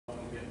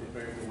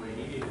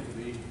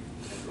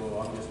so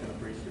I'm just going to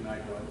preach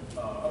tonight. But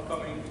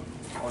upcoming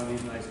one of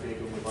these nights,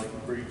 Jacob would like to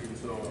preach, and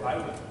so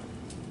I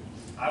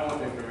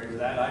want to encourage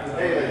that. I was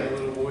a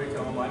little boy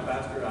telling my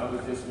pastor I was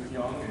just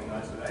young, and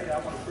I said, hey,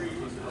 I want to preach.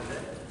 He said, okay.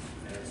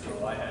 And so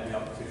I had the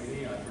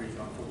opportunity. I preached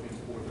on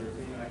Philippians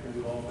 4:13. I can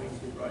do all things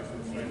through Christ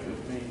who strengthens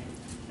me.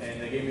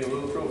 And they gave me a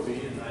little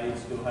trophy, and I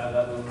still have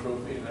that little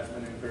trophy, and that's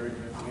been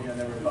encouragement to me. I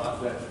never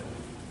thought that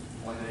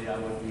one day I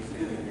would be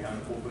standing behind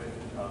the pulpit.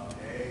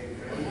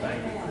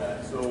 Thank you for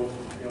that. So,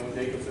 when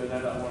Jacob said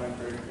that, I want to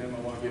encourage him. I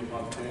want to give him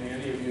opportunity.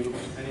 Any of you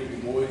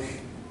boys,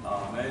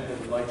 men that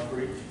would like to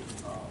preach,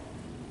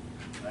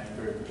 I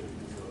encourage you.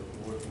 So,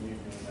 the Lord can use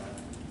me in that.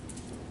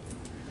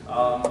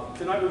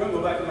 Tonight we're going to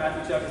go back to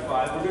Matthew chapter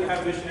 5. We're going to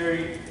have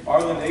missionary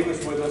Arlen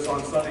Davis with us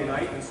on Sunday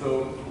night. And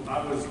so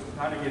I was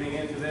kind of getting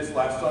into this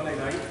last Sunday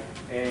night.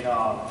 And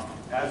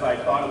as I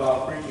thought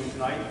about preaching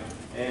tonight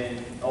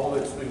and all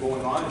that's been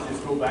going on, is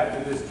just go back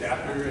to this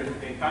chapter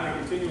and kind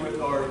of continue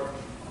with our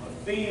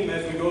theme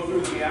as we go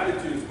through the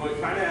Beatitudes, but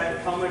kind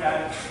of coming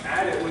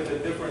at it with a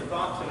different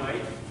thought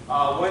tonight.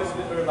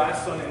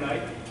 Last Sunday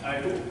night,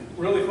 I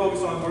really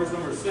focused on verse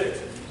number 6.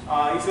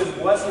 He says,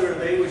 blessed are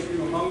they which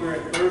do hunger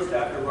and thirst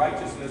after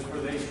righteousness, for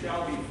they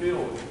shall be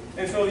filled.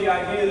 And so the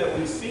idea that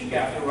we seek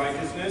after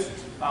righteousness,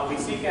 we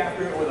seek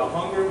after it with a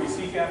hunger, we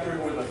seek after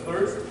it with a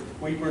thirst,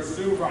 we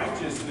pursue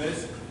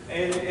righteousness,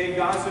 and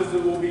God says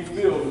that we'll be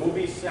filled, we'll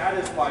be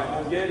satisfied,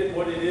 we'll get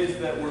what it is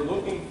that we're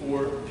looking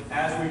for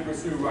as we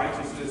pursue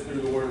righteousness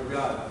through the Word of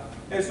God.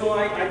 And so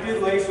I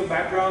did lay some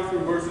background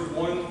through verses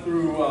 1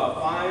 through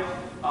 5,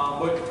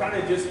 but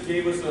kind of just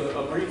gave us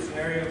a brief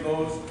scenario of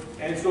those.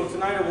 And so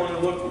tonight I want to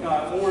look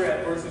more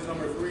at verses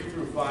number 3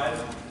 through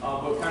 5,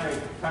 but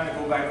kind of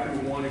go back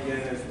through 1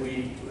 again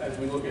as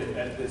we look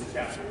at this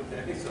chapter.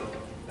 Okay, so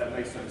that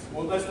makes sense.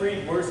 Well, let's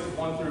read verses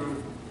 1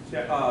 through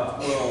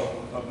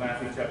 12 of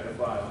Matthew chapter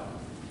 5.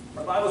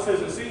 The Bible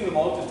says, and seeing the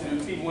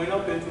multitudes, he went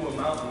up into a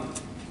mountain,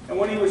 and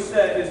when he was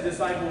set, his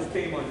disciples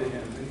came unto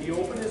him, and he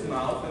opened his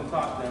mouth and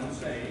taught them,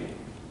 saying,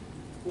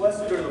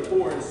 blessed are the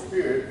poor in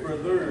spirit, for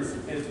theirs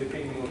is the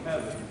kingdom of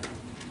heaven.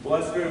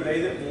 Blessed are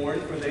they that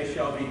mourn, for they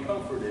shall be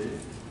comforted.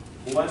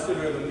 Blessed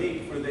are the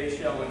meek, for they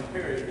shall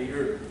inherit the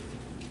earth.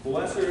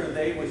 Blessed are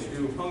they which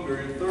do hunger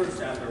and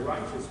thirst after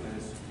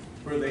righteousness,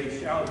 for they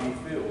shall be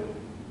filled.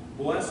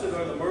 Blessed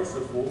are the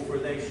merciful, for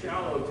they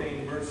shall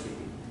obtain mercy.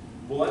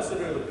 Blessed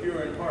are the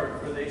pure in heart,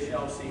 for they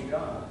shall see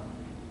God.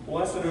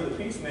 Blessed are the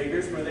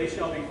peacemakers, for they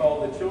shall be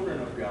called the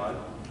children of God.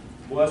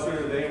 Blessed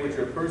are they which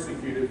are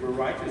persecuted for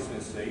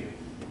righteousness' sake,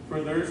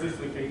 for theirs is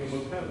the kingdom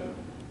of heaven.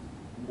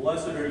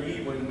 Blessed are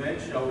ye when men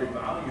shall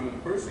revile you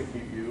and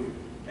persecute you,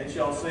 and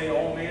shall say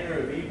all manner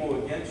of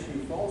evil against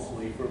you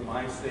falsely for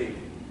my sake.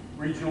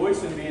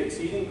 Rejoice and be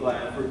exceeding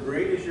glad, for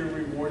great is your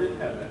reward in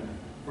heaven,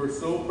 for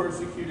so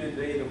persecuted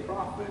they the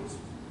prophets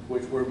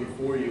which were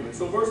before you. And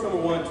so verse number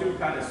 1 and 2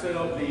 kind of set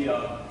up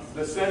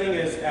the setting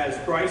as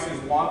Christ is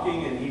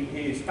walking, and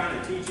he's kind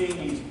of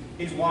teaching.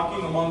 He's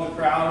walking among the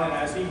crowd, and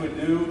as he would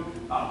do,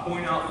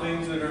 point out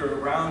things that are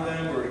around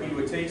them, or he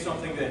would take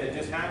something that had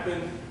just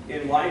happened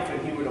in life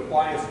and he would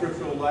apply a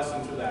scriptural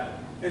lesson to that.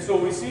 And so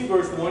we see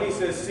verse 1, he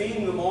says,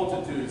 seeing the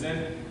multitudes.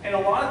 And a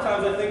lot of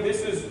times I think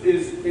this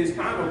is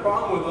kind of a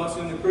problem with us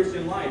in the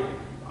Christian life.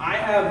 I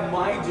have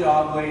my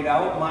job laid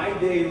out, my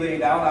day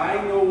laid out.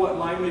 I know what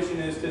my mission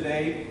is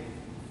today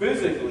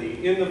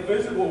physically, in the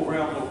physical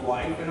realm of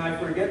life, and I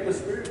forget the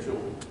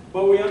spiritual.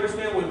 But we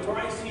understand with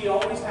Christ, he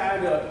always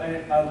had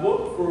a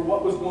look for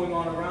what was going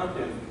on around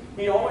him.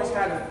 He always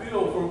had a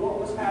feel for what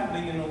was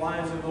happening in the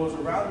lives of those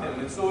around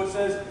him. And so it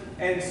says,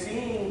 and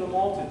seeing the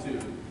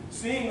multitude.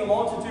 Seeing the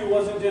multitude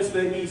wasn't just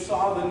that he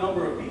saw the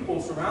number of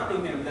people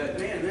surrounding him, that,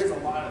 man, there's a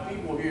lot of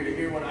people here to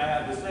hear what I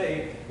have to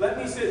say. Let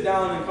me sit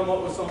down and come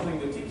up with something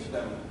to teach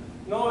them.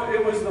 No,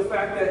 it was the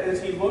fact that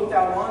as he looked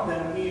out on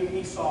them,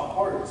 he saw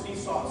hearts, he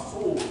saw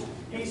souls,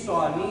 he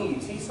saw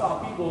needs, he saw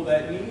people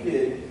that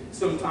needed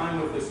some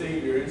time with the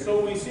Savior. And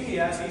so we see,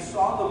 as he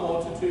saw the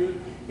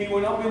multitude, he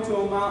went up into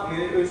a mountain.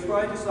 It was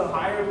probably just a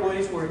higher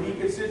place where he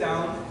could sit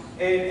down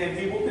and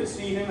people could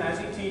see him as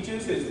he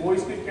teaches. His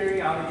voice could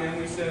carry out, again,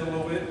 we said a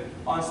little bit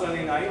on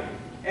Sunday night.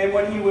 And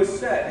when he was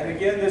set, and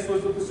again, this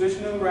was the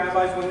position of the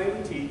rabbis when they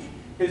would teach,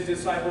 his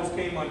disciples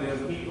came unto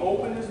him. He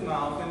opened his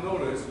mouth, and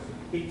notice,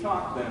 he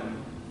taught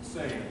them,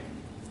 saying.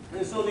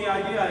 And so the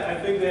idea,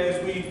 I think, that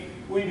as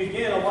we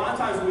begin, a lot of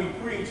times we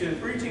preach,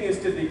 and preaching is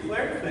to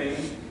declare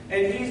things,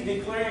 and he's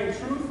declaring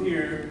truth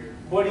here,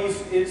 but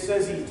it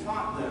says he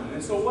taught them.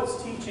 And so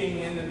what's teaching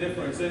in the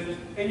difference?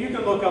 And you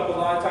can look up a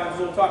lot of times,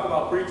 we'll talk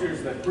about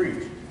preachers that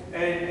preach,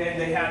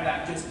 and they have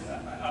that just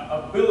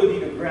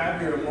ability to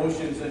grab your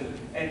emotions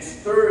and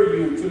stir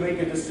you to make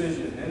a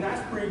decision. And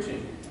that's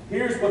preaching.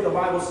 Here's what the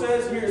Bible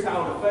says, here's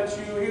how it affects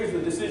you, here's the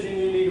decision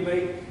you need to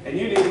make, and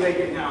you need to make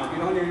it now.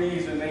 Get on your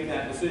knees and make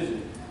that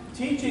decision.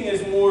 Teaching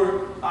is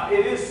more,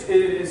 it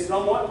is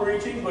somewhat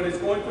preaching, but it's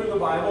going through the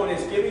Bible, and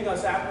it's giving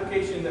us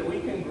application that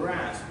we can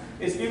grasp.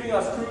 It's giving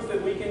us truth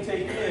that we can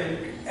take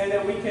in, and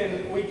that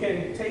we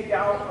can take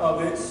out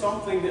of it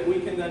something that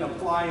we can then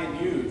apply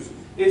and use.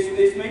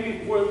 It's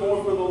maybe more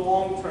for the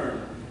long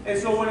term. And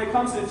so when it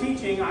comes to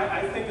teaching,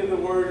 I think of the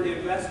word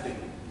investing.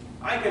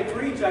 I can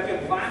preach, I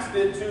can blast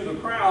it to the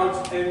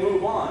crowds and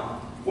move on.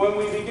 When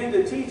we begin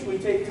to teach, we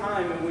take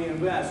time and we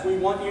invest. We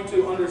want you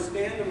to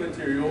understand the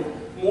material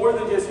more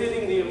than just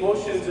hitting the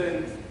emotions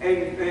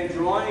and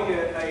drawing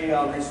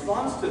a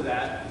response to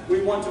that.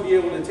 We want to be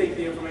able to take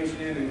the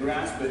information in and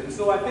grasp it. And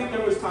so I think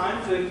there was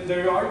times, and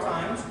there are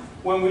times,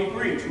 when we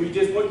preach. We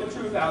just put the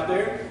truth out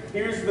there.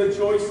 Here's the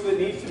choice that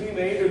needs to be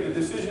made, or the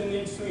decision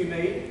needs to be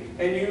made,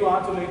 and you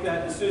ought to make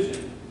that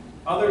decision.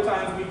 Other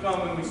times we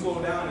come and we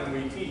slow down and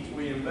we teach,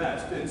 we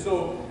invest. And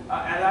so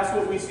and that's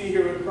what we see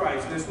here with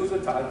Christ. This was a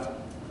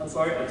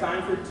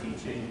time for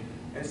teaching.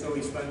 And so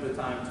he spent the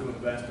time to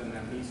invest in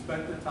them. He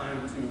spent the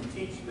time to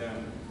teach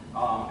them.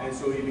 And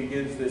so he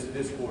begins this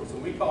discourse.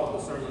 And we call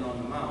it the Sermon on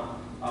the Mount.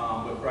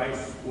 But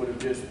Christ would have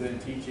just been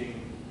teaching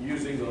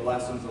using the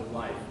lessons of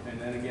life. And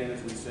then again,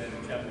 as we said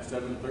in chapter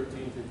 7,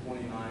 13 through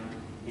 29,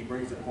 he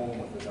brings it home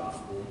with the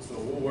gospel. And so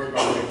we'll work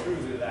our way through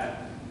to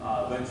that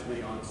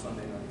eventually on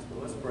Sunday nights.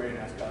 But let's pray and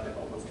ask God to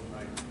help us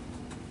tonight.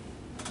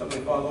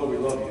 Heavenly Father, Lord, we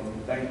love you. And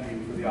we thank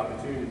you for the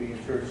opportunity to be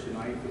in church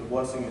tonight, for the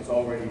blessing it's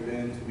already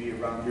been to be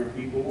around your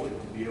people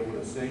and to be able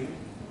to sing,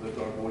 lift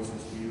our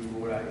voices to you.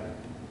 Lord,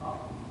 I'm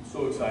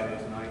so excited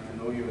tonight to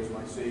know you as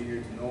my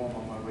Savior, to know I'm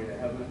on my way to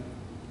heaven.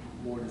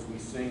 Lord, as we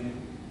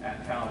sing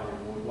at Calvary,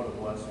 Lord, what a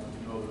blessing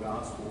to know the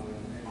gospel. And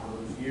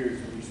those years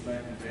that we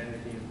spent in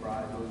vanity and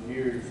pride, those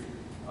years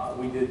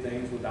we did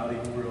things without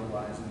even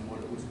realizing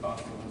what it was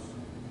costing us.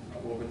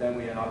 Lord, but then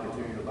we had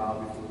opportunity to bow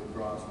before the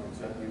cross and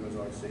accept you as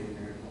our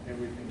Savior.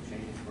 Everything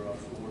changed for us,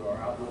 Lord.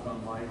 Our outlook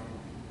on life,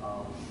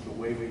 the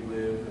way we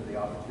live, and the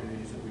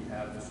opportunities that we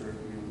have to serve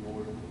you,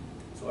 Lord.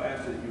 So I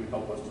ask that you would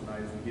help us tonight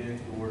as we get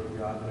into the Word of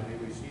God, that may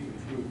we see the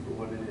truth for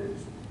what it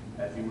is,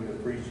 as you would have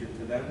preached it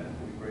to them.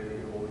 We pray that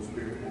your Holy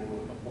Spirit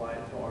will apply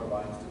it to our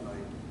lives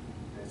tonight.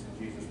 And it's in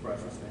Jesus'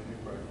 precious name we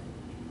pray.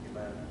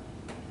 Amen.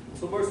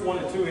 So verse 1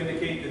 and 2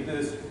 indicate that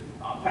this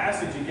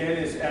passage again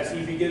is as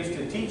he begins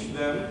to teach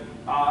them.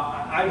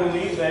 I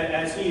believe that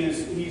as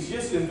he's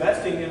just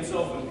investing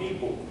himself in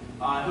people.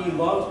 He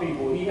loves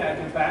people. He had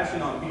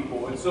compassion on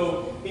people. And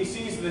so he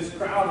sees this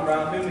crowd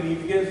around him and he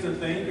begins to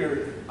think,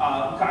 or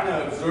kind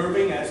of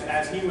observing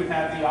as he would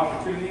have the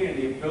opportunity and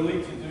the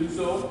ability to do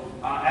so.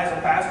 As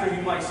a pastor,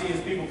 you might see as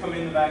people come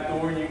in the back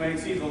door and you may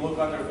see the look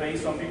on their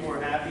face. Some people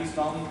are happy.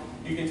 Some,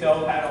 you can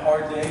tell, had a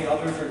hard day.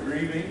 Others are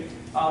grieving.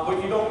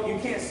 But you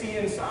can't see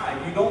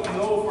inside. You don't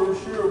know for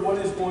sure what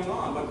is going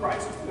on. But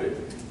Christ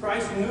could.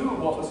 Christ knew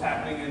what was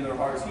happening in their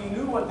hearts. He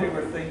knew what they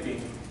were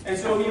thinking. And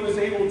so he was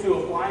able to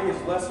apply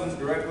his lessons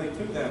directly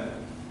to them.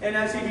 And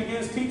as he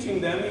begins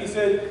teaching them, he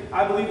said,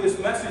 I believe this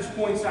message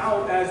points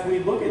out as we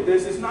look at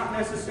this, it's not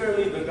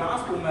necessarily the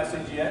gospel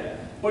message yet,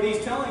 but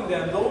he's telling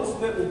them, those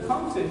that will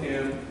come to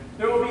him,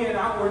 there will be an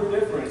outward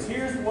difference.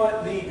 Here's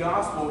what the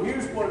gospel,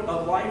 here's what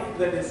a life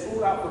that is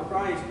sold out for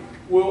Christ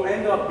will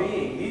end up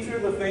being. These are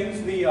the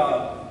things, the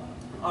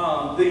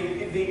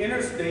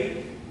inner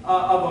state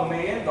of a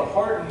man, the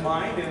heart and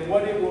mind, and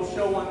what it will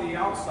show on the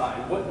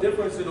outside, what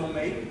difference it will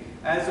make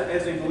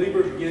as a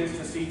believer begins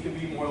to seek to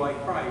be more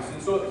like Christ.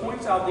 And so it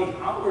points out the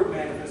outward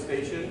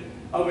manifestation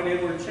of an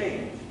inward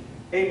change.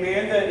 A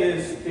man that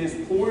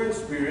is poor in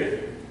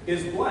spirit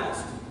is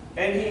blessed.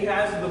 And he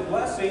has the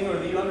blessing or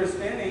the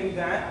understanding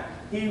that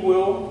he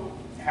will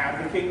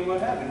have the kingdom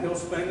of heaven. He'll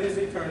spend his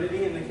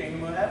eternity in the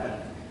kingdom of heaven.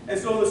 And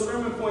so the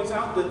sermon points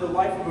out that the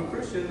life of a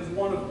Christian is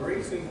one of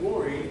grace and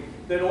glory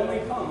that only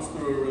comes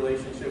through a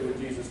relationship with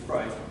Jesus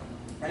Christ.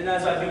 And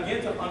as I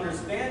begin to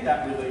understand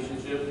that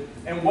relationship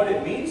and what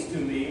it means to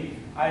me,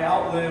 I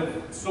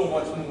outlive so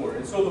much more.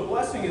 And so the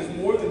blessing is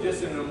more than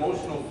just an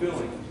emotional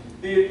feeling.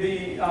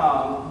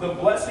 The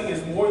blessing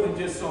is more than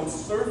just some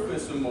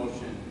surface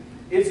emotion.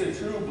 It's a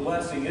true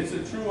blessing. It's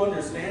a true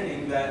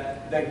understanding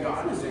that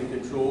God is in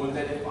control and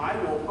that if I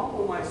will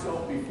humble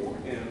myself before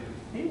him,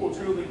 he will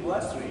truly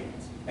bless me.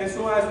 And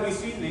so as we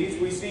see these,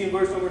 we see in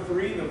verse number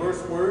 3, the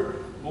verse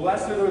word,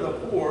 blessed are the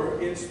poor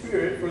in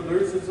spirit, for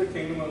theirs is the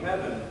kingdom of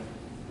heaven.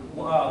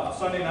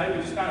 Sunday night,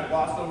 we just kind of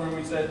glossed over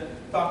and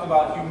talked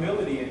about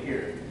humility in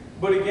here.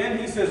 But again,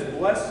 he says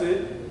blessed.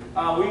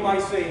 We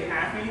might say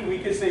happy. We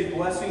could say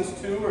blessings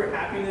to, or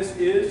happiness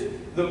is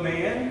the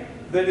man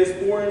that is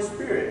poor in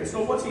spirit. And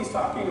so what's he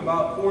talking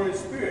about, poor in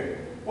spirit?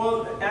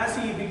 Well, as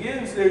he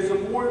begins, there's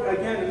more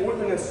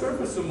than a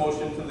surface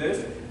emotion to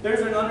this.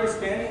 There's an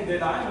understanding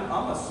that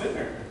I'm a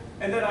sinner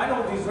and that I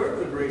don't deserve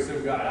the grace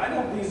of God. I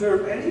don't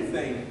deserve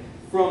anything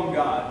from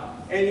God.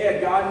 And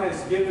yet God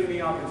has given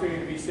me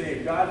opportunity to be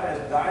saved. God has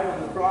died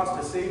on the cross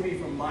to save me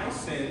from my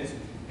sins,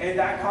 and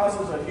that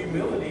causes a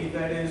humility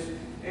that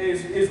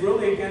is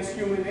really against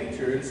human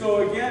nature. And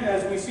so again,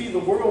 as we see the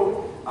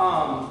world,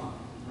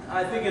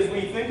 I think as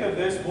we think of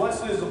this,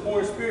 blessed is the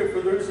poor in spirit,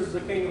 for theirs is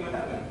the kingdom of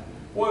heaven.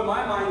 Well, in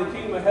my mind, the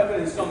kingdom of heaven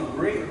is some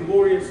great,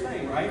 glorious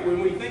thing, right? When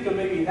we think of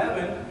maybe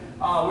heaven,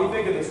 we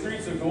think of the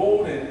streets of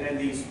gold and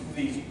these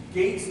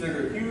gates that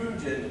are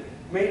huge and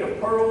made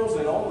of pearls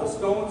and all the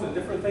stones and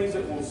different things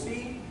that we'll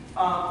see.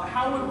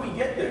 How would we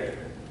get there?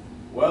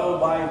 Well,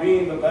 by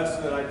being the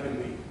best that I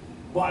can be.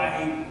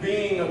 by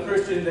being a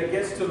Christian that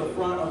gets to the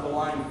front of the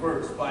line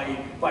first,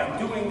 by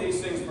doing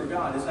these things for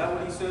God. Is that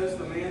what he says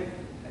the man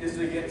is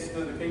that gets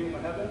to the kingdom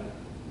of heaven?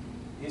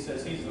 He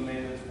says he's the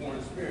man that's poor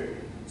in spirit.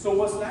 So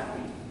what's that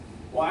mean?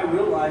 Well, I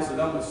realize that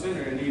I'm a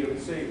sinner in need of a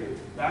Savior.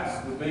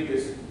 That's the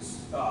biggest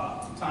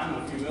time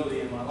of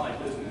humility in my life,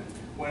 isn't it?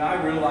 When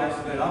I realize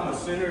that I'm a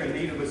sinner in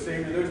need of a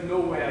Savior, there's no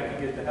way I can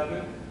get to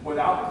heaven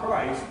without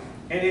Christ.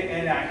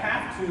 And I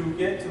have to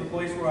get to the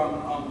place where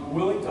I'm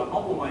willing to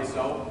humble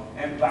myself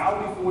and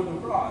bow before the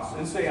cross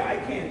and say, I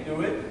can't do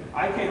it.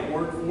 I can't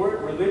work for it.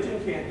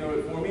 Religion can't do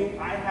it for me.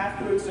 I have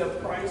to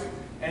accept Christ,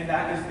 and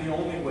that is the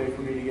only way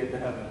for me to get to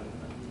heaven.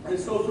 And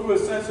so through a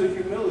sense of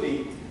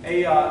humility,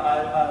 a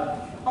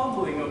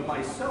humbling of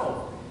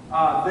myself,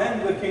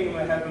 then the kingdom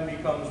of heaven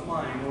becomes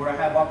mine, or I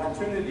have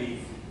opportunity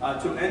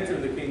to enter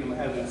the kingdom of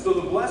heaven. So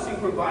the blessing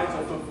provides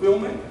a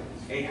fulfillment,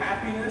 a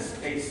happiness,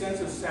 a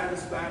sense of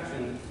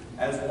satisfaction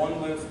as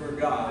one lives for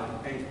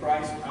God and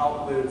Christ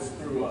outlives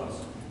through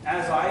us.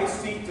 As I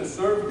seek to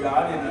serve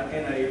God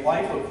in a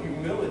life of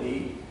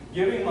humility,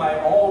 giving my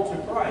all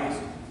to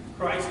Christ,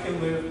 Christ can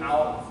live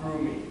out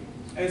through me.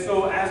 And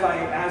so as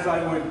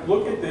I would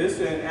look at this,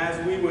 and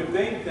as we would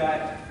think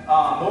that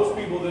most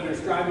people that are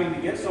striving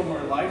to get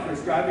somewhere in life, they're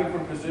striving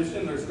for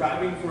position, they're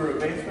striving for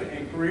advancement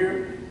in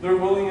career, they're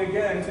willing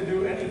again to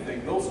do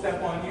anything. They'll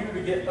step on you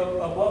to get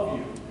above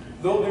you.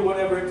 They'll do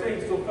whatever it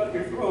takes. They'll cut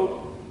your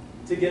throat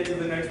to get to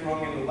the next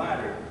rung in the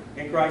ladder.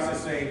 And Christ is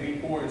saying, be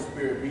poor in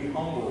spirit, be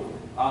humble.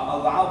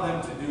 Allow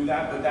them to do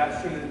that, but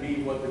that shouldn't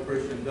be what the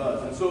Christian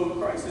does. And so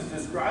Christ is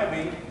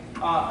describing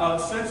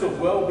a sense of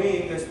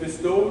well-being that's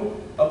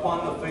bestowed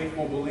upon the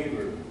faithful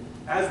believer.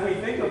 As we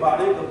think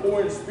about it, the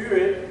poor in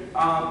spirit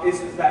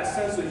is that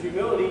sense of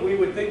humility. We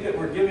would think that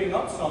we're giving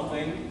up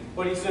something,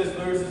 but he says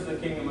theirs is the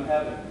kingdom of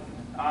heaven.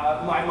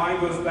 My mind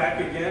goes back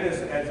again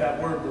as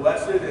that word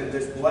blessed and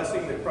this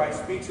blessing that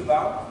Christ speaks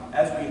about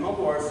as we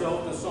humble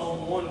ourselves to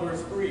Psalm 1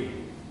 verse 3.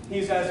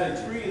 He's as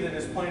a tree that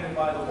is planted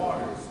by the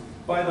waters,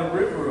 by the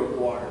river of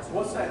waters.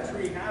 What's that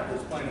tree have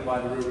that's planted by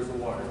the rivers of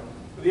water?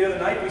 The other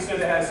night we said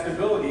it has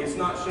stability. It's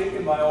not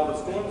shaken by all the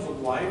storms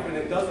of life, and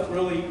it doesn't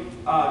really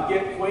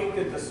get quaked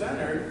at the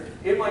center.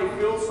 It might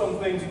feel some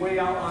things way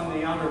out on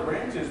the outer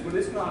branches, but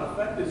it's not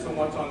affected so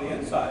much on the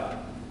inside.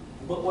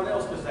 But what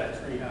else does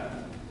that tree have?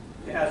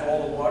 It has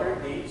all the water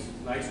it needs,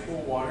 nice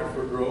cool water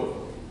for growth.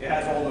 It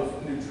has all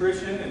the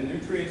nutrition and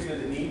nutrients that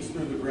it needs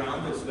through the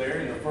ground that's there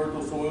in the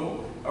fertile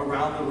soil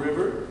around the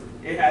river.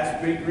 It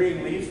has big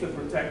green leaves to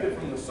protect it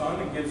from the sun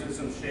and gives it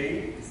some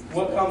shade.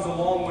 What comes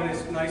along when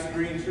it's a nice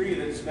green tree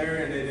that's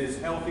there and it is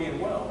healthy and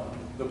well?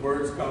 The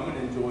birds come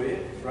and enjoy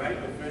it, right?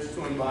 The fish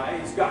swim by.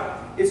 It's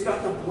got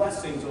the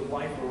blessings of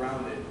life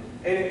around it.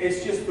 And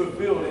it's just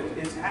fulfilled.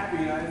 It's happy.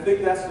 And I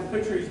think that's the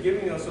picture he's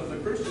giving us of the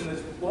Christian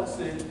that's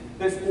blessed,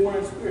 that's poor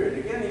in spirit.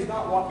 Again, he's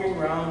not walking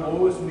around,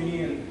 woe is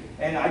me,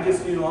 and I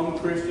just, I'm a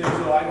Christian,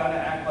 so I got to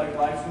act like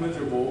life's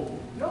miserable.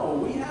 No,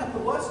 we have the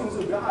blessings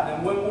of God.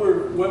 And when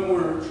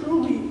we're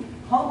truly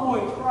humble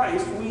in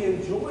Christ, we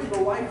enjoy the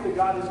life that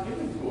God has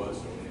given to us.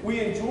 We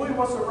enjoy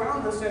what's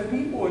around us, and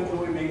people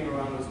enjoy being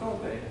around us,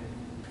 don't they?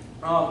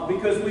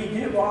 Because we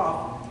give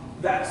off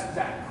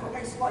that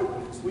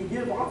Christ-likeness. We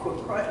give off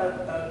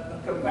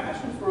a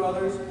compassion for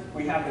others.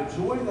 We have a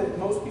joy that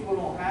most people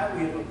don't have.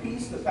 We have a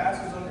peace that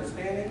passes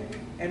understanding.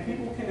 And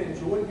people can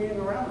enjoy being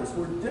around us.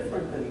 We're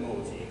different than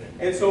most.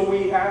 And so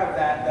we have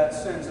that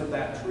sense of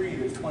that tree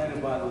that's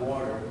planted by the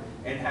water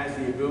and has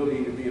the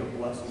ability to be a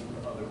blessing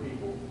for other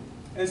people.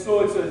 And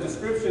so it's a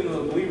description of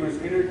the believer's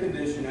inner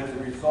condition as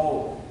a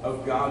result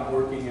of God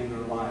working in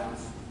their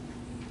lives.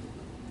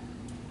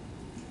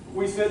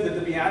 We said that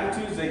the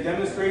Beatitudes, they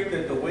demonstrate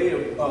that the way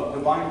of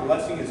divine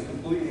blessing is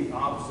completely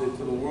opposite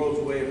to the world's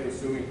way of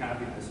pursuing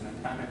happiness. And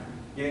I'm kind of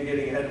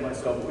getting ahead of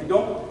myself. We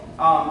don't,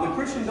 the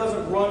Christian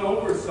doesn't run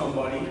over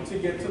somebody to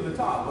get to the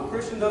top. The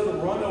Christian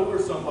doesn't run over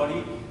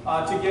somebody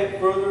to get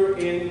further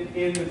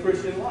in the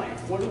Christian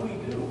life. What do?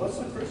 What's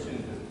the Christian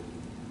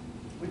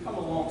do? We come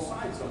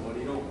alongside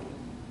somebody, don't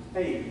we?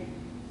 Hey,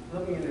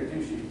 let me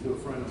introduce you to a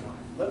friend of mine.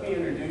 Let me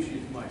introduce you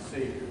to my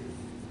Savior.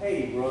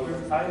 Hey,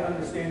 brother, I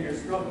understand you're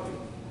struggling.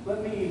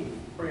 Let me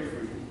pray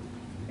for you.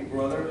 Hey,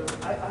 brother,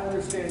 I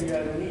understand you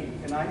have a need.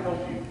 Can I help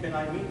you? Can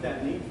I meet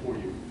that need for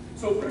you?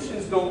 So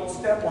Christians don't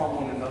step on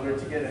one another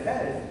to get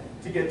ahead,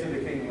 to get to the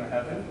kingdom of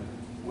heaven.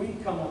 We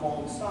come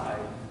alongside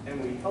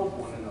and we help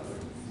one another.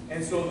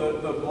 And so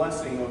the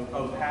blessing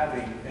of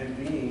having and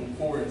being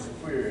poor in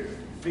spirit,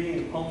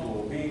 being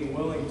humble, being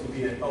willing to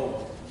be a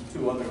help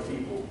to other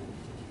people,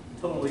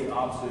 totally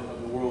opposite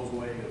of the world's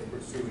way of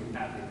pursuing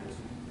happiness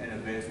and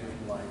advancement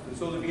in life. And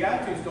so the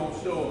Beatitudes don't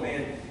show a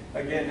man,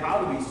 again, how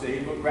to be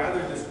saved, but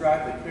rather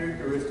describe the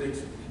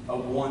characteristics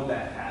of one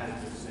that has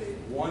been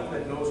saved, one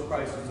that knows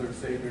Christ as their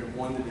Savior, and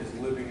one that is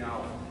living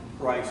out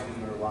Christ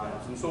in their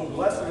lives. And so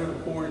blessed are the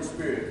poor in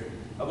spirit.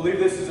 I believe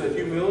this is a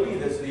humility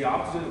that's the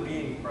opposite of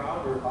being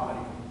proud or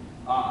haughty.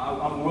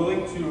 I'm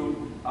willing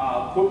to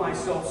put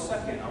myself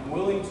second. I'm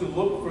willing to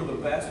look for the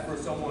best for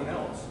someone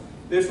else.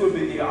 This would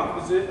be the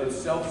opposite of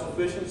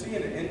self-sufficiency,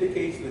 and it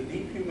indicates the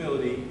deep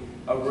humility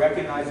of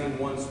recognizing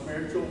one's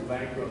spiritual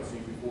bankruptcy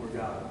before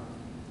God.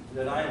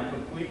 That I am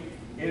complete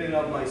in and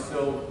of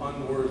myself,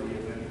 unworthy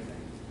of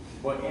anything.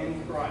 But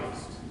in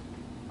Christ,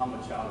 I'm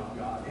a child of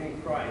God.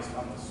 In Christ,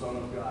 I'm a son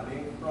of God.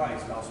 In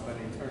Christ, I'll spend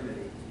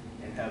eternity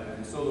in heaven.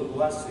 And so the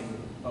blessing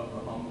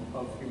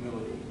of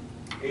humility.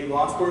 A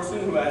lost person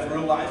who has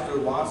realized their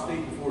lost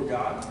state before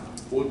God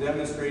will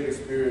demonstrate a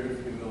spirit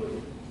of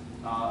humility.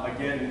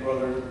 Again,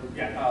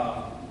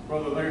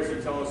 Brother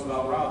Larry telling us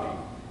about Robbie.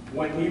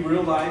 When he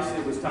realized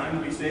it was time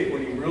to be saved,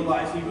 when he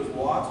realized he was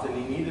lost and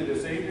he needed a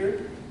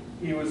Savior,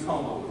 he was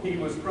humble. He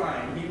was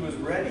crying. He was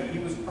ready. He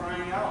was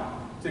crying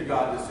out to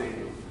God to save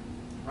him.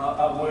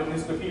 I've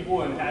witnessed to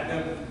people and had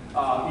them,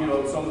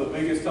 some of the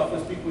biggest,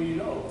 toughest people you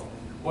know.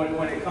 But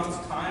when it comes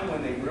time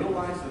when they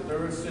realize that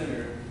they're a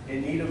sinner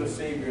in need of a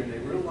Savior, and they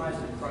realize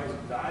that Christ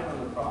died on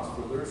the cross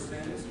for their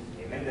sins,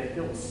 and that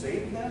He'll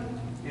save them,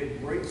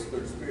 it breaks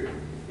their spirit.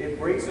 It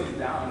breaks them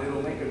down.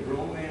 It'll make a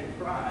grown man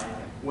cry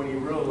when he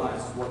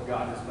realizes what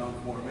God has done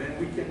for him. And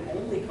we can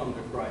only come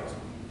to Christ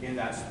in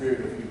that spirit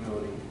of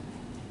humility.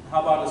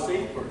 How about a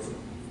saved person?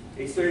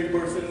 A saved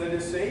person that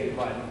is saved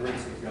by the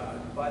grace of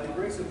God. By the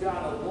grace of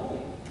God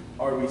alone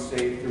are we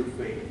saved through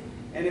faith.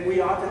 And then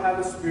we ought to have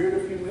a spirit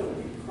of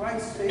humility.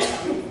 Christ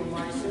saved me from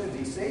my sins.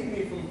 He saved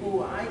me from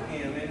who I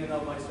am in and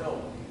of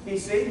myself. He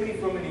saved me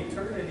from an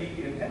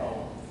eternity in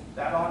hell.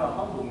 That ought to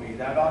humble me.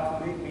 That ought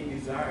to make me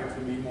desire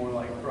to be more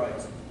like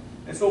Christ.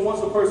 And so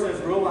once a person has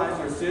realized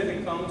their sin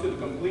and come to the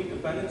complete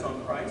dependence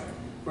on Christ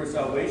for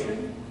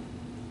salvation,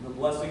 the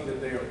blessing that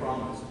they are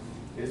promised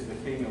is the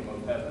kingdom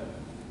of heaven.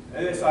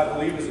 And this, I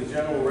believe, is a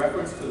general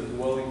reference to the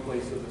dwelling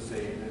place of the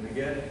saved. And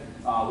again,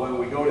 when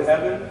we go to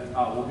heaven,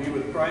 we'll be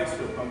with Christ.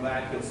 He'll come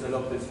back. He'll set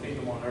up this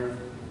kingdom on earth,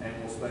 and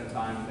we'll spend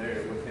time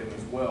there with Him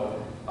as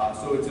well.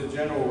 So it's a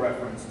general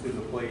reference to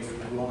the place, the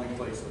dwelling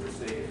place of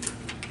the saved.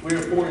 We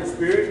are poor in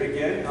spirit.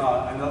 Again,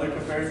 another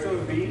comparison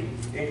would be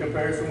in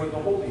comparison with the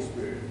Holy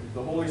Spirit.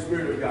 The Holy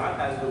Spirit of God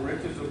has the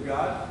riches of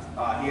God.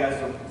 He has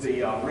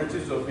the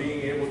riches of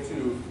being able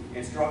to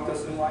instruct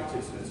us in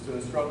righteousness, to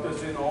instruct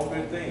us in all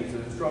good things,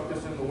 to instruct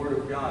us in the Word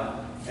of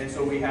God. And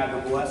so we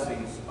have the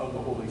blessings of the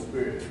Holy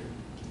Spirit.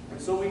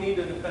 And so we need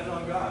to depend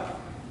on God,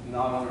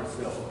 not on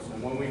ourselves.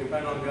 And when we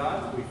depend on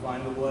God, we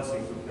find the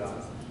blessings of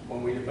God.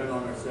 When we depend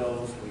on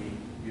ourselves,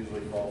 we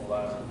usually fall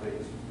flat on the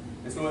face.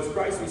 And so as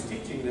Christ was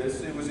teaching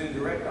this, it was in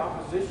direct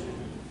opposition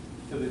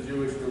to the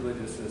Jewish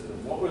religious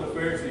system. What were the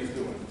Pharisees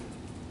doing?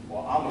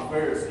 Well, I'm a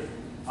Pharisee.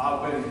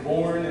 I've been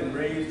born and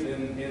raised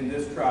in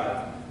this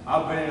tribe.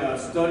 I've been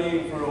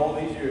studying for all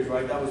these years,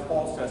 right? That was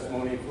Paul's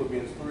testimony in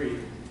Philippians 3.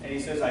 And he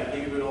says, I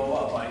gave it all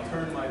up. I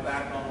turned my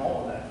back on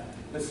all of that.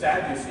 The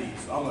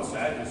Sadducees, I'm a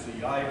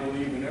Sadducee. I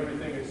believe in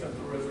everything except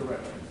the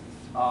resurrection.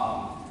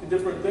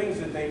 Different things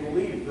that they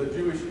believed, the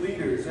Jewish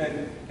leaders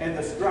and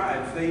the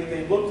scribes,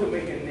 they looked to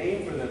make a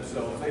name for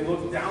themselves. They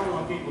looked down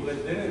on people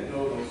that didn't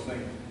know those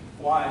things.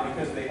 Why?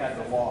 Because they had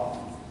the law.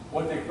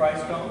 What did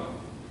Christ come?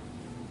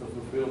 To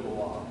fulfill the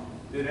law.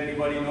 Did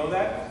anybody know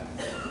that?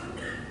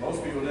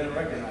 Most people didn't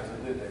recognize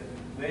it, did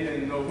they? They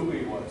didn't know who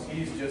He was.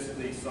 He's just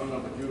the son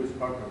of a Jewish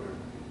carpenter.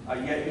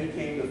 Yet He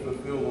came to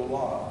fulfill the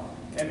law.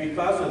 And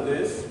because of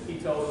this, He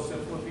tells us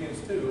in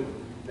Philippians 2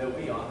 that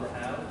we ought to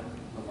have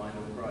the mind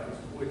of Christ,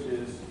 which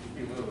is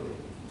humility.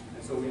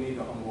 And so we need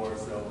to humble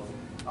ourselves.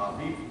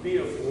 Be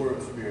a poor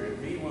of spirit.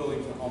 Be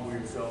willing to humble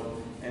yourself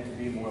and to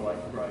be more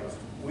like Christ.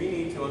 We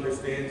need to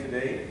understand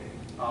today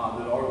that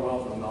our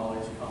wealth of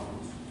knowledge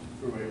comes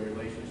through a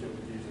relationship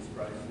with Jesus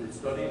Christ, through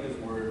studying His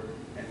Word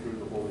and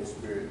through the Holy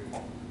Spirit.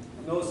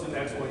 Notice the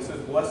next one. He says,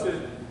 blessed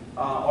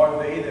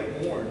are they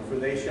that mourn, for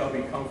they shall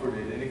be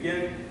comforted. And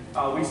again,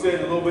 we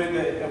said a little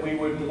bit that we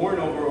would mourn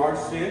over our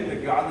sin, the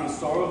godly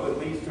sorrow that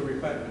leads to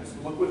repentance.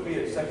 Look with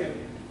me at 2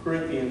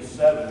 Corinthians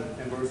 7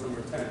 and verse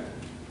number 10.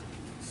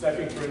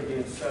 2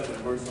 Corinthians 7,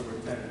 verse number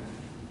 10.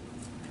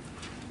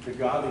 The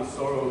godly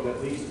sorrow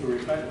that leads to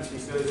repentance. He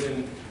says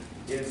in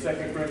 2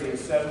 Corinthians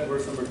 7,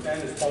 verse number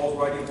 10, as Paul's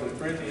writing to the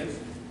Corinthians,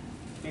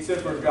 he said,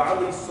 for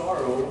godly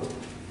sorrow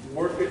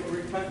worketh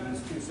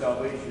repentance to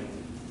salvation,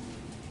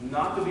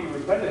 not to be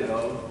repented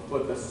of,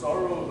 but the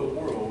sorrow of the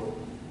world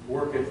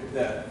worketh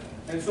death.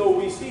 And so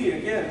we see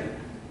again,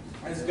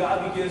 as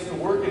God begins to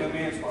work in a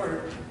man's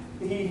heart,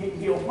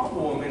 He'll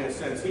humble him in a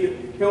sense.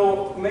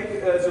 He'll make,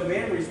 as a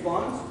man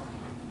responds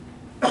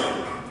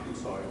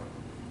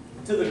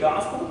to the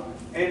gospel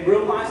and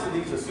realize that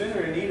he's a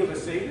sinner in need of a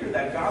Savior,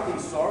 that godly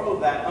sorrow,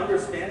 that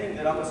understanding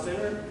that I'm a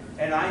sinner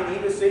and I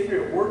need a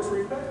Savior, it works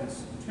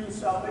repentance to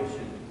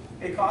salvation.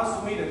 It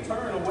causes me to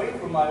turn away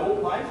from my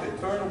old life and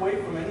turn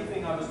away from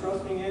anything I was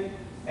trusting in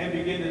and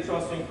begin to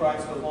trust in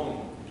Christ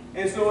alone.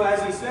 And so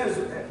as he says,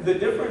 the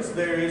difference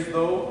there is,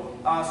 though,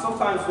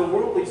 sometimes the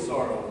worldly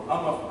sorrow.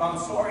 I'm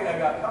sorry I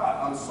got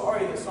caught. I'm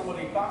sorry that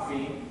somebody caught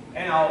me.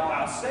 And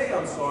I'll say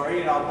I'm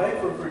sorry and I'll beg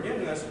for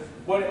forgiveness.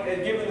 But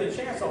given the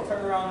chance, I'll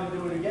turn around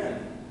and do it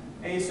again.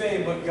 And he's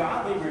saying, but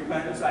godly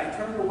repentance, I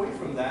turn away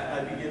from that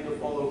and I begin to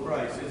follow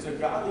Christ. It's a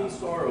godly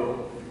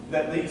sorrow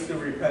that leads to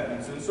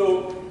repentance. And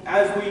so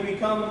as we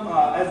become,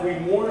 as we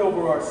mourn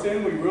over our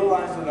sin, we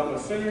realize that I'm a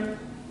sinner.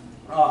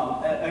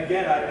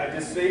 Again, I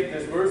just saved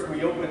this verse.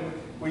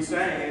 We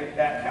sang it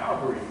at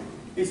Calvary.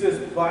 He says,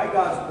 by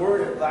God's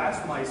word at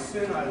last my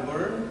sin I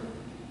learned,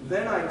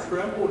 then I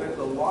trembled at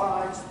the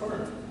law I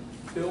spurned,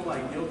 till my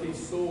guilty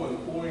soul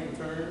imploring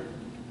turned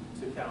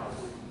to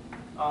Calvary.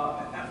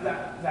 At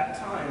that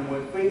time,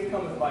 when faith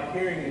cometh by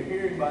hearing and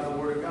hearing by the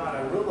word of God,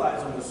 I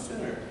realized I'm a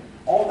sinner,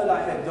 all that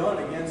I had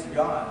done against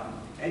God.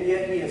 And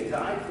yet he has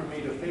died for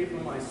me to pay for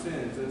my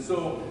sins. And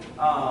so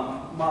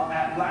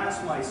at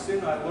last my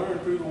sin I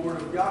learned through the word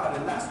of God.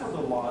 And that's what the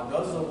law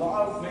does. The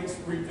law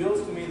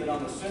reveals to me that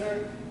I'm a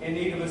sinner in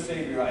need of a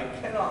Savior. I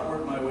cannot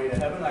work my way to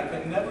heaven. I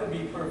can never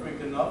be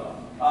perfect enough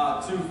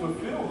to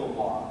fulfill the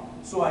law.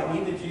 So I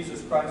needed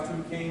Jesus Christ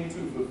who came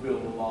to fulfill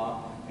the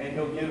law. And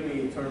he'll give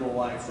me eternal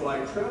life. So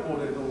I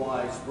trembled at the law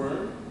I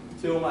spurned,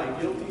 till my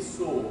guilty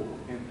soul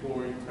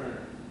imploring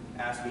turned,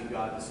 asking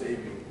God to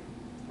save me.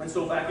 And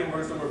so back in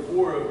verse number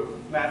 4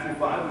 of Matthew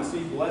 5, we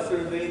see, blessed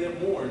are they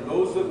that mourn,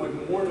 those that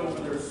would mourn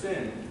over their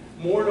sin,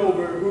 mourn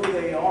over who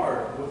they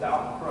are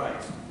without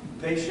Christ.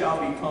 They shall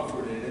be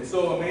comforted. And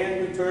so a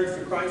man who turns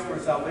to Christ for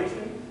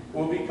salvation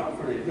will be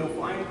comforted. He'll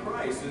find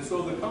Christ. And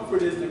so the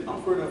comfort is the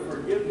comfort of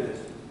forgiveness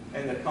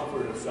and the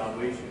comfort of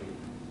salvation.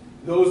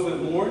 Those that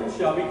mourn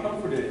shall be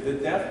comforted. The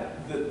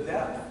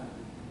depth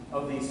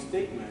of these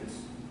statements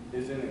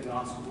is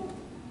inexhaustible.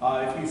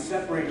 If you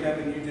separate them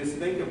and you just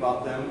think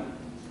about them,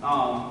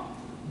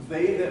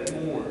 they that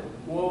mourn.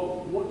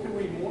 Well, what can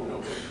we mourn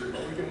over?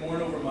 We can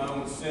mourn over my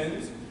own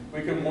sins.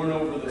 We can mourn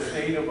over the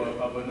state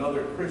of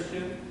another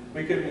Christian.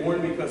 We can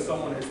mourn because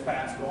someone has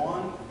passed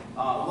on. A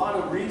lot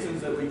of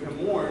reasons that we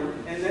can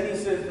mourn. And then he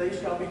says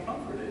they shall be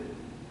comforted.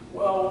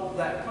 Well,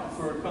 that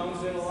comfort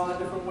comes in a lot of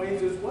different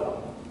ways as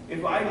well.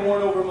 If I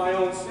mourn over my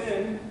own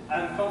sin,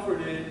 I'm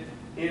comforted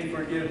in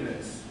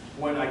forgiveness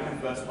when I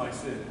confess my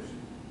sins.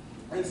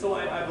 And so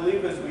I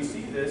believe as we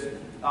see this,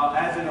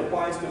 as it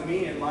applies to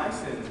me and my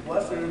sins,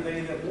 blessed are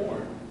they that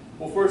mourn.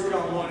 Well, 1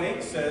 John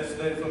 1:8 says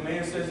that if a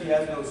man says he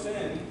has no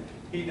sin,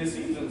 he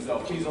deceives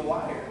himself. He's a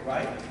liar,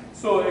 right?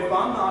 So if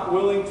I'm not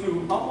willing to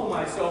humble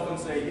myself and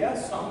say,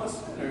 yes, I'm a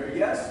sinner,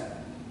 yes,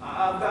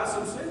 I've got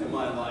some sin in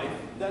my life,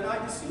 then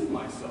I deceive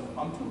myself.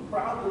 I'm too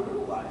proud to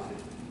realize it.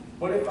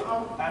 But if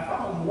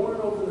I'm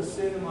mourn over the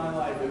sin in my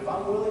life, if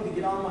I'm willing to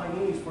get on my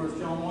knees, 1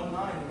 John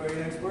 1:9, the very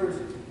next verse,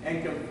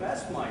 and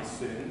confess my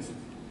sins,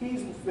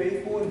 he's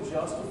faithful and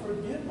just to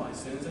forgive my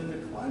sins and to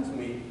cleanse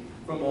me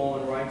from all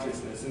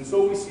unrighteousness. And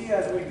so we see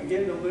as we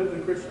begin to live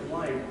the Christian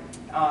life,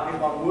 if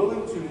I'm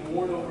willing to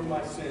mourn over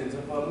my sins,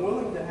 if I'm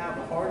willing to have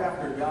a heart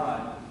after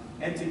God,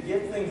 and to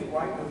get things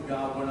right with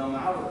God when I'm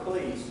out of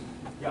place,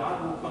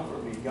 God will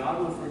comfort me.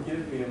 God will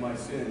forgive me of my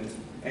sins,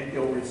 and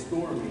he'll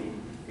restore me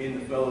in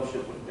the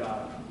fellowship with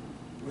God.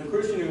 The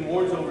Christian who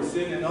mourns over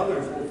sin in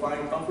others will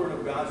find comfort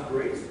of God's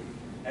grace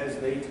as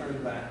they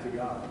turn back to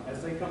God,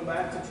 as they come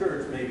back to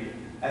church maybe,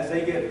 as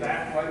they get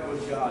back right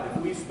with God.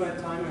 If we spend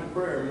time in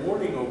prayer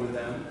mourning over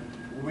them,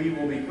 we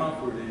will be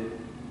comforted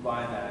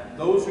by that.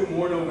 Those who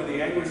mourn over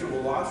the anguish of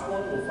a lost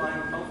one will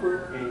find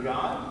comfort in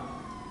God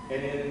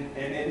and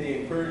in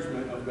the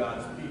encouragement of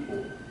God's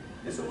people.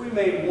 And so we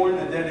may mourn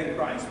the dead in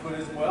Christ, but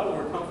as well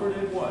we're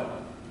comforted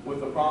what? With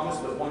the promise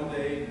that one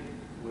day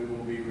we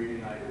will be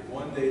reunited.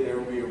 One day there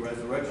will be a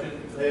resurrection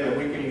and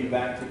we can be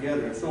back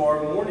together. So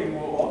our mourning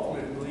will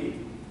ultimately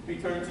be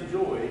turned to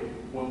joy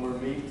when we're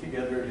meet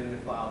together in the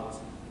clouds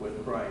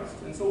with Christ.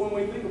 And so when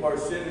we think of our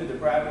sin and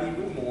depravity,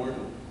 we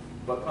mourn,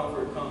 but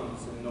comfort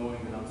comes in knowing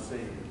that I'm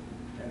saved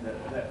and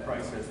that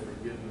Christ has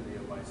forgiven me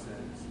of my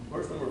sins.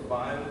 Verse number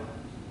 5,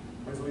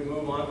 as we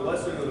move on,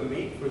 blessed are the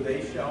meek, for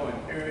they shall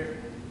inherit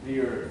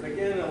the earth.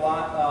 Again, a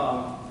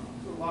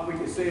lot we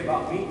can say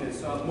about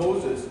meekness.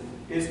 Moses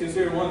is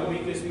considered one of the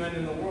meekest men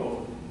in the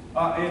world,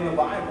 in the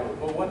Bible.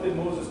 But what did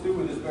Moses do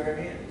with his bare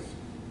hands?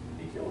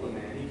 He killed a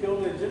man. He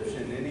killed an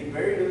Egyptian, and he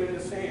buried him in the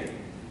sand.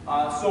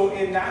 So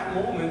in that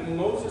moment,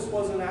 Moses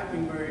wasn't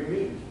acting very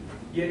meek,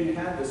 yet he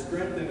had the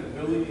strength and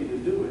ability to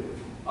do it.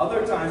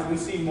 Other times we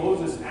see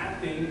Moses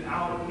acting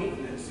out of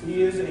meekness.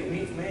 He is a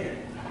meek man.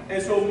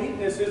 And so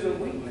meekness isn't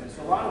weakness.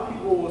 A lot of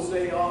people will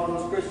say, oh,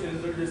 those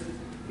Christians,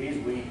 he's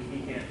weak,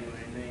 he can't do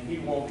anything, he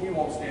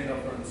won't stand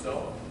up for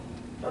himself.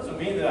 Doesn't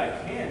mean that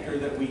I can't or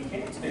that we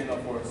can't stand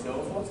up for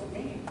ourselves. What's it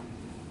mean?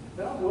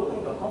 That I'm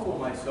willing to humble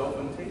myself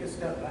and take a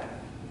step back.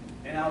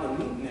 And out of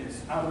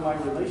meekness, out of my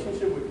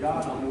relationship with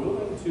God, I'm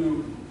willing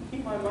to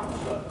keep my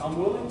mouth shut. I'm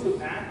willing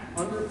to act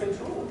under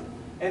control.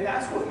 And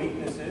that's what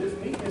meekness is.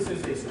 Meekness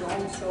is a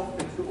strong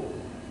self-control.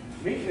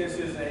 Meekness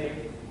is a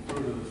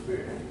fruit of the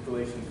Spirit.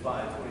 Galatians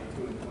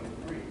 5:22 and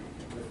 23.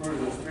 The fruit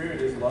of the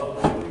Spirit is love,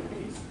 joy,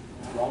 peace,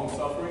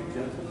 long-suffering,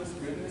 gentleness,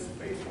 goodness,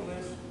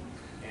 faithfulness,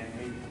 and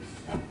meekness.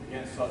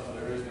 Against such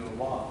there is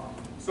no law.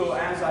 So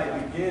as I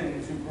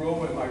begin to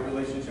grow in my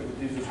relationship with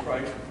Jesus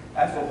Christ,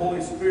 as the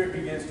Holy Spirit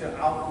begins to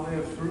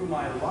outlive through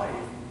my life,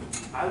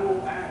 I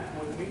will act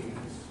with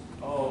meekness.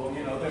 Oh,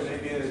 there may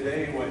be a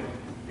day when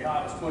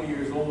I was 20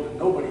 years old and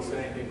nobody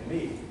said anything to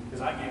me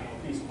because I gave them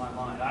a piece of my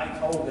mind. I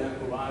told them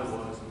who I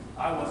was.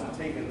 I wasn't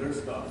taking their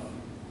stuff.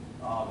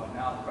 but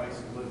now Christ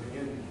is living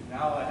in me.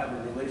 Now I have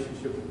a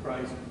relationship with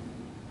Christ.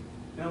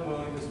 Then I'm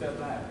willing to step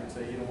back and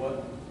say, you know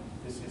what?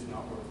 It's just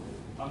not worth it.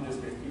 I'm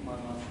just going to keep my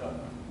mouth shut.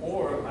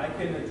 Or I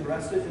can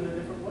address it in a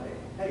different way.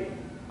 Hey,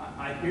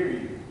 I hear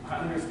you. I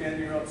understand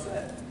you're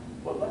upset.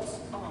 But let's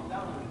calm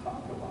down and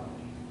talk about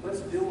it.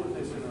 Let's deal with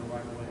this in the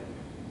right way.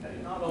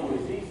 It's not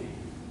always easy.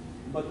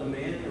 But the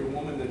man or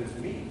woman that is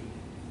meek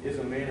is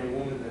a man or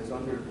woman that's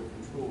under the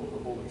control of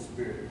the Holy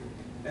Spirit.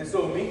 And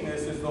so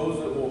meekness is those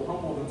that will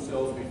humble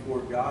themselves before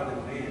God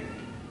and man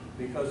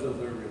because of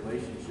their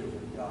relationship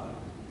with God.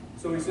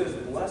 So he says,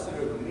 blessed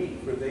are the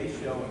meek, for they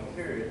shall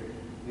inherit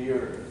the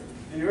earth.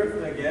 The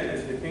earth, again,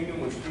 is the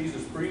kingdom which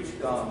Jesus preached,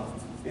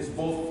 is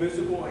both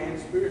physical and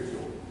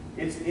spiritual.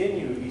 It's in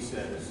you, he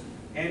says,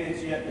 and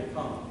it's yet to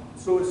come.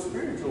 So it's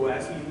spiritual.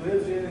 As he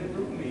lives in and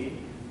through me,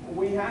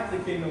 we have the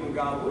kingdom of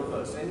God with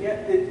us. And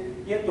yet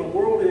the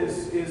world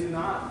is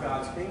not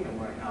God's kingdom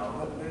right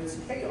now. There's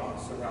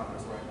chaos around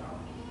us right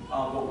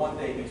now. But one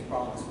day he's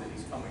promised that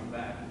he's coming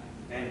back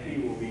and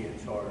he will be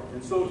in charge.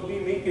 And so to be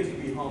meek is to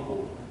be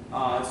humble.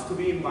 It's to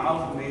be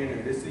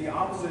mild-mannered. It's the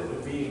opposite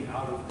of being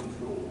out of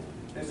control.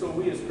 And so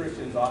we as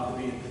Christians ought to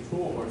be in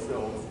control of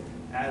ourselves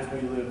as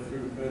we live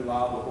through,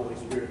 allow the Holy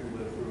Spirit to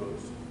live through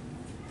us.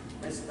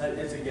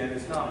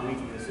 It's not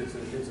weakness. It's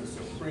a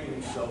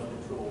supreme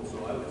self-control.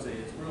 So I would say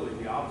it's really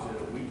the opposite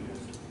of weakness.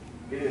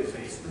 It is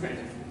a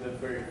strength that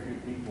very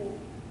few people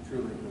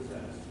truly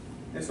possess.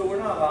 And so we're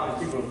not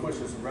allowing people to push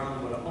us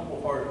around, but a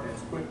humble heart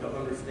is quick to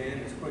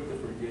understand, it's quick to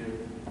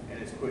forgive, and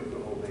it's quick to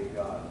obey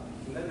God.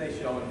 And then they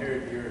shall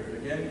inherit the earth.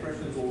 Again,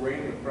 Christians will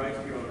reign with Christ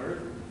here on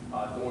earth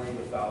during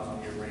the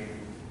 1,000-year reign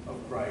of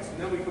Christ.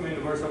 And then we come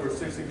into verse number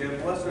 6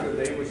 again. Blessed are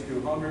they which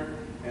do hunger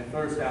and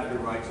thirst after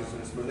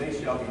righteousness, for they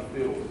shall be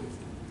filled.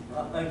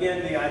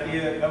 Again, the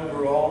idea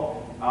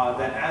overall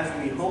that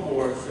as we humble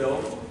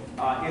ourselves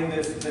in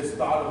this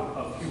thought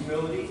of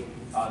humility,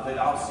 that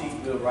I'll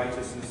seek the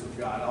righteousness of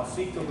God. I'll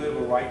seek to live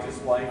a righteous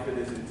life that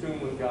is in tune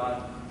with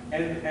God.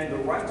 And the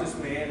righteous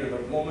man or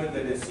the woman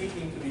that is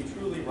seeking to be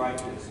truly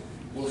righteous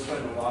will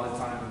spend a lot of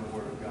time in the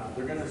Word of God.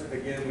 They're going to,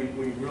 again,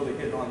 we really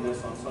hit on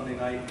this on Sunday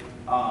night.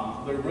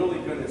 They're really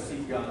going to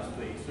seek God's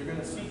face. They're going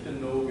to seek to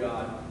know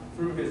God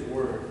through His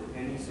Word.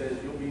 And He says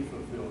you'll be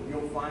fulfilled.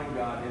 You'll find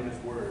God in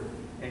His Word,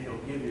 and He'll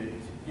give you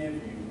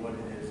what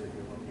it is that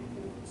you're looking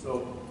for.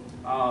 So,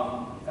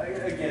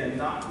 again,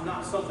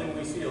 not something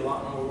we see a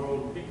lot in our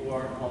world. People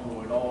aren't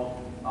humble at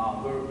all.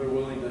 They're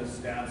willing to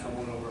stab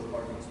someone over a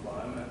parking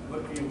spot.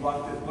 If you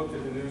looked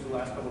at the news the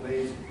last couple of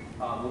days,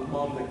 the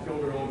mom that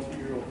killed her own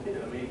 2-year-old kid,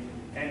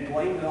 and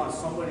blamed it on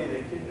somebody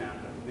that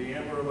kidnapped him. The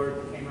Amber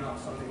Alert came out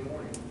Sunday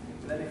morning.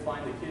 And then they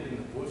find the kid in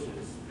the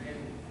bushes. And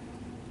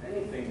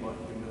anything but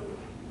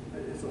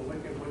humility. It's a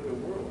wicked,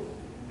 wicked world.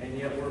 And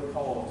yet we're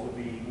called to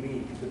be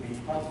meek, to be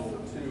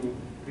humble, to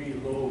be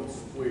low and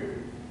square,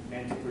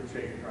 and to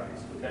portray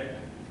Christ. Okay?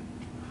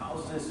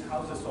 How's this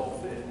all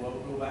fit? Well,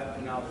 we'll go back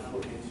to now to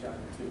Philippians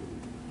chapter 2.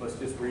 Let's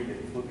just read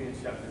it. Philippians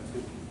chapter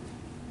 2.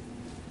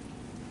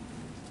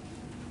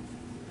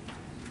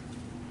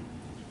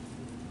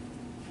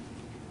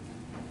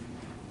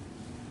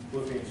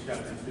 Philippians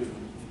chapter 2,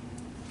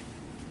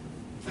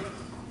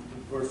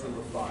 verse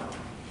number 5.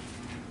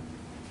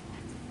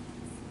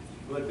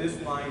 Let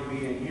this mind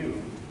be in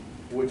you,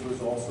 which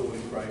was also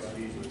in Christ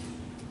Jesus,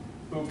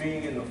 who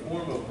being in the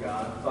form of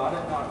God, thought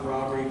it not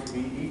robbery to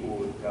be equal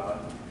with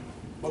God,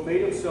 but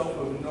made himself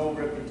of no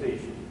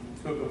reputation,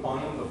 took upon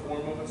him the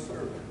form of a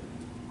servant,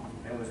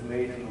 and was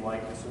made in the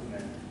likeness of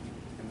men.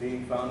 And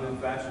being found in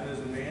fashion as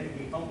a man,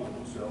 he humbled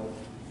himself,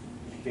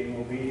 and became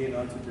obedient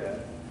unto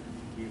death,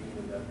 even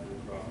the death of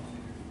the cross.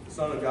 The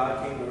Son of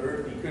God came to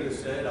earth. He could have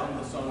said, I'm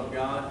the Son of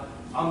God.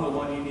 I'm the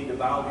one you need to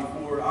bow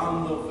before.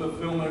 I'm the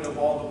fulfillment of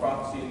all the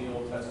prophecy in the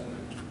Old Testament.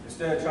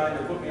 Instead of trying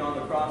to put me on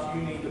the cross,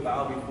 you need to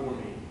bow before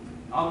me.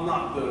 I'm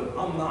not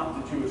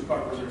the Jewish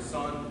carpenter's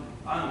son.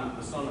 I'm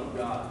the Son of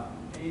God.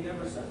 And he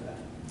never said that.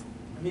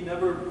 He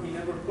never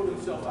put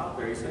himself out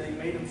there. He said he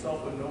made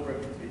himself of no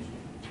reputation.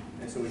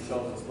 And so he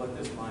tells us, let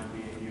this mind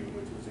be in you,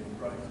 which was in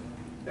Christ.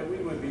 That we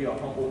would be a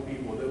humble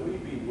people, that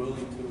we'd be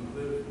willing to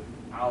live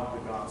out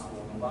the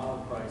gospel and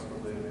allow Christ to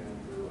live in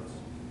and through us.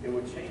 It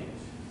would change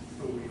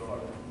who we are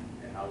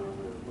and how we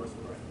live. Let's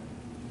pray.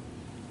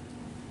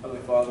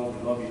 Heavenly Father,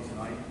 we love you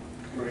tonight.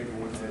 Pray,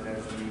 Lord, that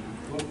as we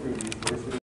look through these verses,